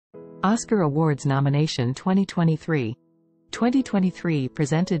Oscar Awards nomination 2023. 2023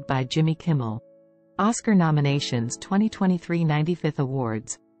 presented by Jimmy Kimmel. Oscar nominations 2023 95th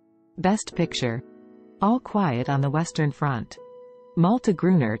Awards. Best Picture. All Quiet on the Western Front. Malte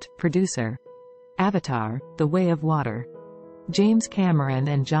Grunert, producer. Avatar, The Way of Water. James Cameron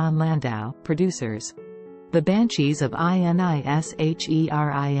and Jon Landau, producers. The Banshees of Inisherin.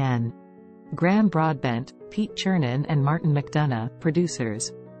 Graham Broadbent, Pete Chernin and Martin McDonagh,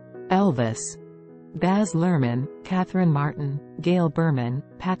 producers. Elvis. Baz Luhrmann, Catherine Martin, Gail Berman,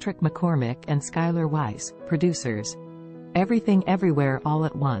 Patrick McCormick and Skylar Weiss, producers. Everything Everywhere All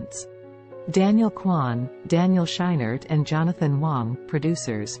at Once. Daniel Kwan, Daniel Scheinert and Jonathan Wong,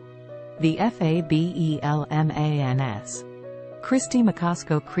 producers. The Fabelmans. Christy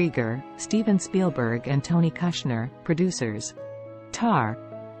McCosco Krieger, Steven Spielberg and Tony Kushner, producers. Tar.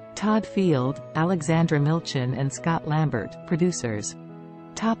 Todd Field, Alexandra Milchin and Scott Lambert, producers.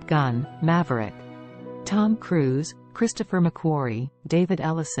 Top Gun, Maverick. Tom Cruise, Christopher McQuarrie, David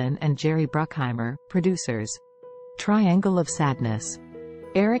Ellison and Jerry Bruckheimer, producers. Triangle of Sadness.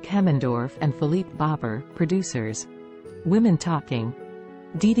 Eric Hemmendorf and Philippe Bauber, producers. Women Talking.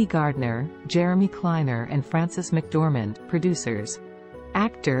 Didi Gardner, Jeremy Kleiner and Frances McDormand, producers.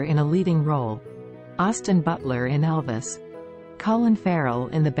 Actor in a leading role. Austin Butler in Elvis. Colin Farrell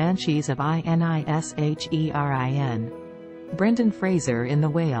in The Banshees of Inisherin. Brendan Fraser in The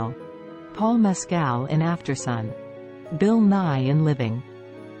Whale. Paul Mescal in Aftersun. Bill Nye in Living.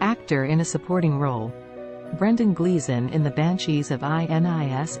 Actor in a supporting role. Brendan Gleeson in The Banshees of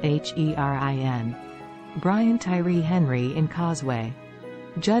Inisherin. Brian Tyree Henry in Causeway.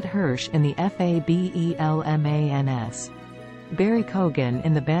 Judd Hirsch in The Fabelmans. Barry Cogan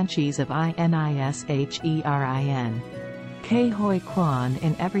in The Banshees of Inisherin. Ke Huy Quan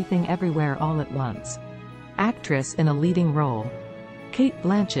in Everything Everywhere All at Once. Actress in a leading role. Cate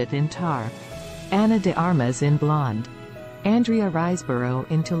Blanchett in Tar. Anna de Armas in Blonde. Andrea Riseborough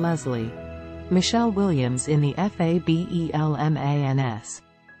in To Leslie. Michelle Williams in The Fabelmans.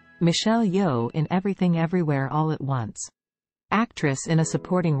 Michelle Yeoh in Everything Everywhere All at Once. Actress in a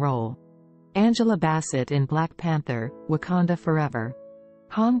supporting role. Angela Bassett in Black Panther, Wakanda Forever.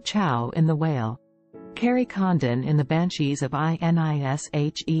 Hong Chow in The Whale. Carrie Condon in The Banshees of Inisherin.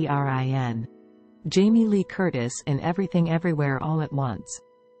 Jamie Lee Curtis in Everything Everywhere All at Once.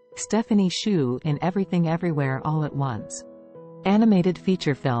 Stephanie Hsu in Everything Everywhere All at Once. Animated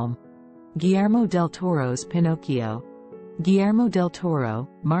feature film. Guillermo del Toro's Pinocchio. Guillermo del Toro,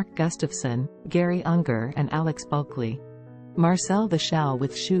 Mark Gustafson, Gary Unger and Alex Bulkley. Marcel the Shell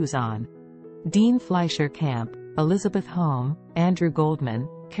with Shoes On. Dean Fleischer Camp, Elizabeth Holm, Andrew Goldman,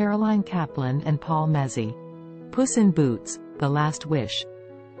 Caroline Kaplan and Paul Mezzi. Puss in Boots, The Last Wish.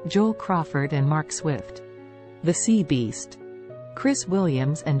 Joel Crawford and Mark Swift. The Sea Beast. Chris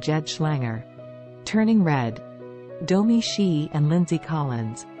Williams and Jed Schlanger. Turning Red. Domi Shi and Lindsay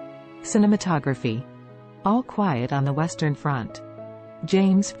Collins. Cinematography. All Quiet on the Western Front.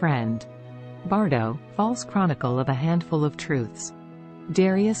 James Friend. Bardo, False Chronicle of a Handful of Truths.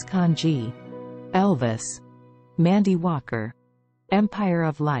 Darius Kanji. Elvis. Mandy Walker. Empire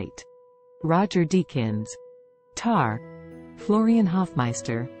of Light. Roger Deakins. Tar. Florian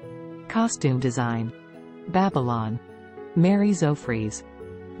Hofmeister. Costume Design. Babylon. Mary Zofries.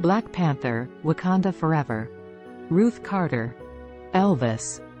 Black Panther, Wakanda Forever. Ruth Carter.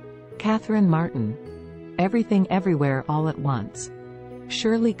 Elvis. Catherine Martin. Everything Everywhere All at Once.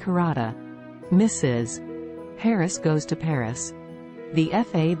 Shirley Kurata. Mrs. Harris Goes to Paris. The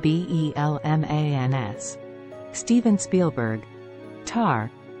Fabelmans. Steven Spielberg. Tar.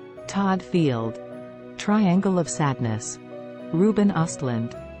 Todd Field. Triangle of Sadness. Ruben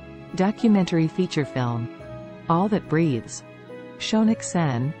Östlund. Documentary feature film. All That Breathes. Shonik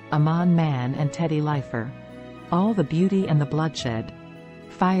Sen, Aman Mann and Teddy Leifer. All the Beauty and the Bloodshed.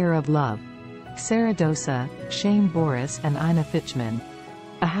 Fire of Love. Sarah Dosa, Shane Boris and Ina Fitchman.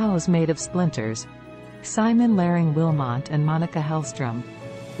 A House Made of Splinters. Simon Laring Wilmont and Monica Hellstrom.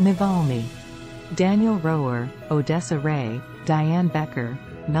 Navalny. Daniel Rower, Odessa Ray, Diane Becker,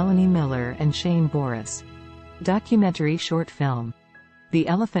 Melanie Miller and Shane Boris. Documentary short film. The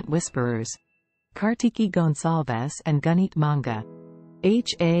Elephant Whisperers. Kartiki Gonsalves and Gunit Manga.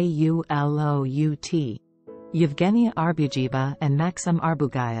 Haulout. Yevgenia Arbujiba and Maxim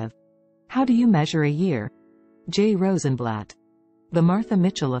Arbugayev. How Do You Measure a Year? Jay Rosenblatt. The Martha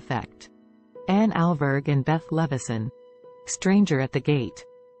Mitchell Effect. Anne Alberg and Beth Levison. Stranger at the Gate.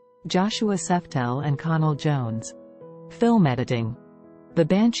 Joshua Seftel and Connell Jones. Film editing. The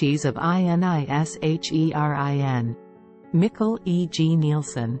Banshees of Inisherin. Mikkel E. G.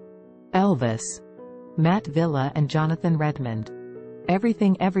 Nielsen. Elvis. Matt Villa and Jonathan Redmond.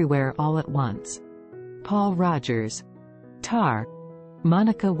 Everything Everywhere All at Once. Paul Rogers. Tar.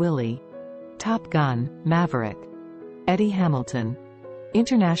 Monica Willie. Top Gun, Maverick. Eddie Hamilton.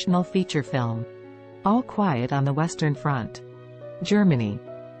 International feature film. All Quiet on the Western Front. Germany.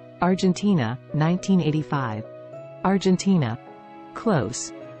 Argentina, 1985. Argentina.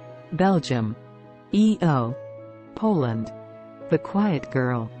 Close. Belgium. E.O. Poland. The Quiet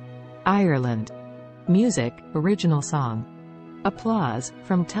Girl. Ireland. Music, original song. Applause,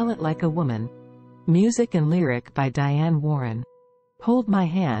 from Tell It Like a Woman. Music and lyric by Diane Warren. Hold My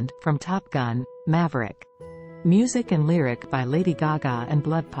Hand, from Top Gun, Maverick. Music and lyric by Lady Gaga and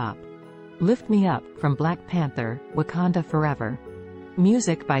Blood Pop. Lift Me Up, from Black Panther, Wakanda Forever.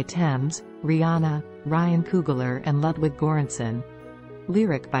 Music by Thames, Rihanna, Ryan Coogler and Ludwig Göransson.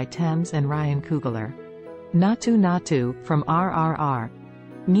 Lyric by Thames and Ryan Coogler. Natu Natu, from RRR.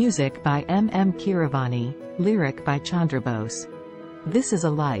 Music by M.M. Keeravani, lyric by Chandra Bose. This Is a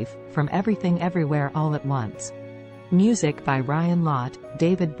Life, from Everything Everywhere All at Once. Music by Ryan Lott,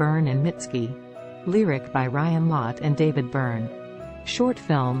 David Byrne and Mitski. Lyric by Ryan Lott and David Byrne. Short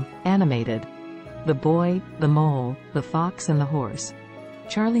film, animated. The Boy, the Mole, the Fox and the Horse.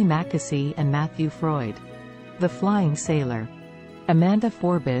 Charlie Mackesy and Matthew Freud. The Flying Sailor. Amanda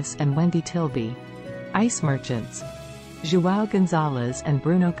Forbes and Wendy Tilby. Ice Merchants. João Gonzalez and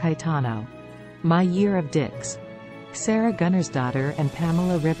Bruno Caetano. My Year of Dicks. Sarah Gunnersdottir and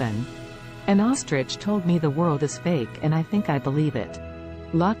Pamela Ribbon. An ostrich told me the world is fake and I think I believe it.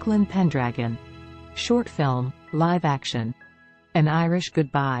 Lachlan Pendragon. Short film, live action. An Irish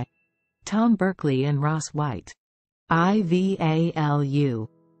Goodbye. Tom Berkeley and Ross White. IVALU.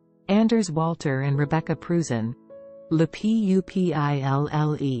 Anders Walter and Rebecca Prusen. Le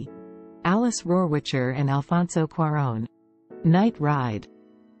Pupille. Alice Rohrwacher and Alfonso Cuarón. Night Ride.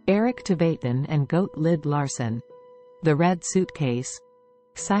 Eric Tveitan and Goat Lid Larson. The Red Suitcase.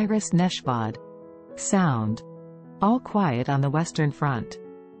 Cyrus Neshvad. Sound. All Quiet on the Western Front.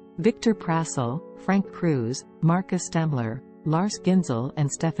 Victor Prassel, Frank Cruz, Marcus Stemler, Lars Ginzel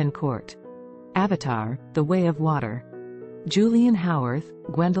and Stefan Kort. Avatar, The Way of Water. Julian Howarth,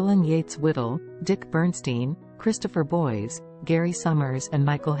 Gwendolyn Yates Whittle, Dick Bernstein, Christopher Boyes, Gary Summers and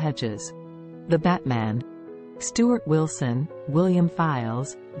Michael Hedges. The Batman. Stuart Wilson, William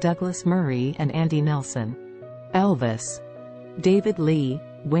Files, Douglas Murray and Andy Nelson. Elvis. David Lee,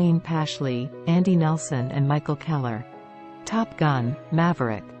 Wayne Pashley, Andy Nelson and Michael Keller. Top Gun,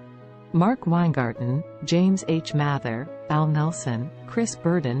 Maverick. Mark Weingarten, James H. Mather, Al Nelson, Chris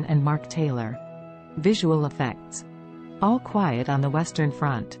Burden and Mark Taylor. Visual effects. All Quiet on the Western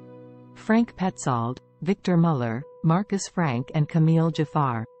Front. Frank Petzold, Victor Muller, Marcus Frank and Camille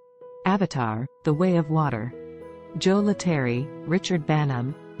Jafar. Avatar, The Way of Water. Joe Letteri, Richard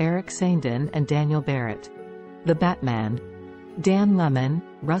Bannum, Eric Saindon and Daniel Barrett. The Batman. Dan Lemon,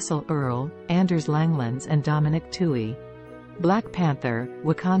 Russell Earl, Anders Langlands and Dominic Toohey. Black Panther,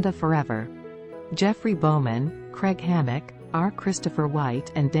 Wakanda Forever. Jeffrey Bowman, Craig Hammack, R. Christopher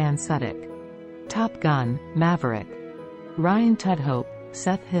White and Dan Sudik. Top Gun, Maverick. Ryan Tudhope,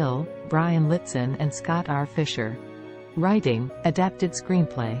 Seth Hill, Brian Litzen and Scott R. Fisher. Writing, adapted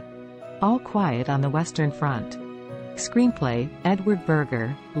screenplay. All Quiet on the Western Front. Screenplay, Edward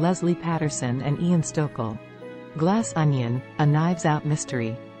Berger, Leslie Patterson and Ian Stokel. Glass Onion, A Knives Out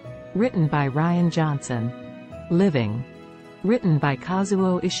Mystery. Written by Ryan Johnson. Living. Written by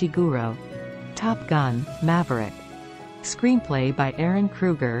Kazuo Ishiguro. Top Gun, Maverick. Screenplay by Aaron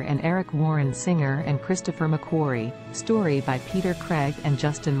Kruger and Eric Warren Singer and Christopher McQuarrie. Story by Peter Craig and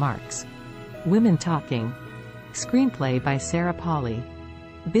Justin Marks. Women Talking. Screenplay by Sarah Polley.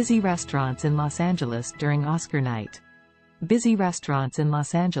 Busy restaurants in Los Angeles during Oscar night. Busy restaurants in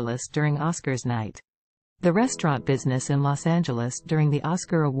Los Angeles during Oscars night. The restaurant business in Los Angeles during the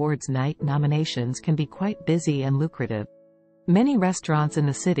Oscar Awards night nominations can be quite busy and lucrative. Many restaurants in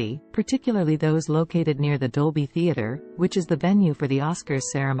the city, particularly those located near the Dolby Theater, which is the venue for the Oscars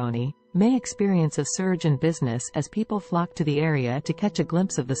ceremony, may experience a surge in business as people flock to the area to catch a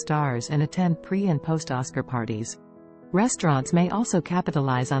glimpse of the stars and attend pre- and post-Oscar parties. Restaurants may also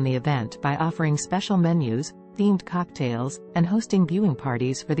capitalize on the event by offering special menus, themed cocktails, and hosting viewing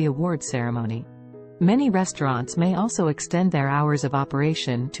parties for the awards ceremony. Many restaurants may also extend their hours of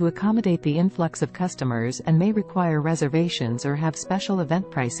operation to accommodate the influx of customers and may require reservations or have special event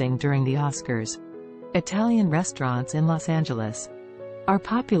pricing during the Oscars. Italian restaurants in Los Angeles are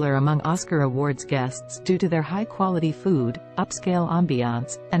popular among Oscar Awards guests due to their high-quality food, upscale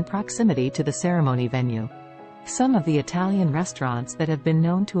ambiance, and proximity to the ceremony venue. Some of the Italian restaurants that have been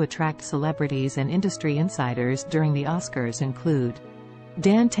known to attract celebrities and industry insiders during the Oscars include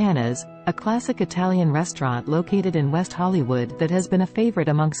Dan Tana's, a classic Italian restaurant located in West Hollywood that has been a favorite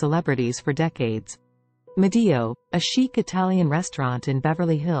among celebrities for decades. Medio, a chic Italian restaurant in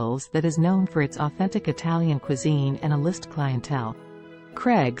Beverly Hills that is known for its authentic Italian cuisine and a list clientele.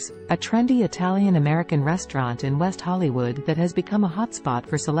 Craig's, a trendy Italian-American restaurant in West Hollywood that has become a hotspot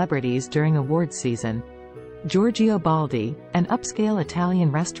for celebrities during awards season. Giorgio Baldi, an upscale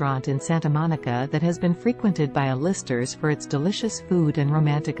Italian restaurant in Santa Monica that has been frequented by A-listers for its delicious food and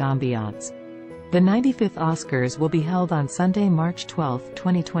romantic ambiance. The 95th Oscars will be held on Sunday, March 12,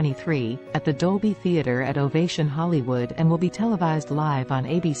 2023, at the Dolby Theatre at Ovation Hollywood and will be televised live on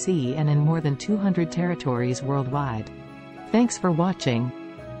ABC and in more than 200 territories worldwide. Thanks for watching.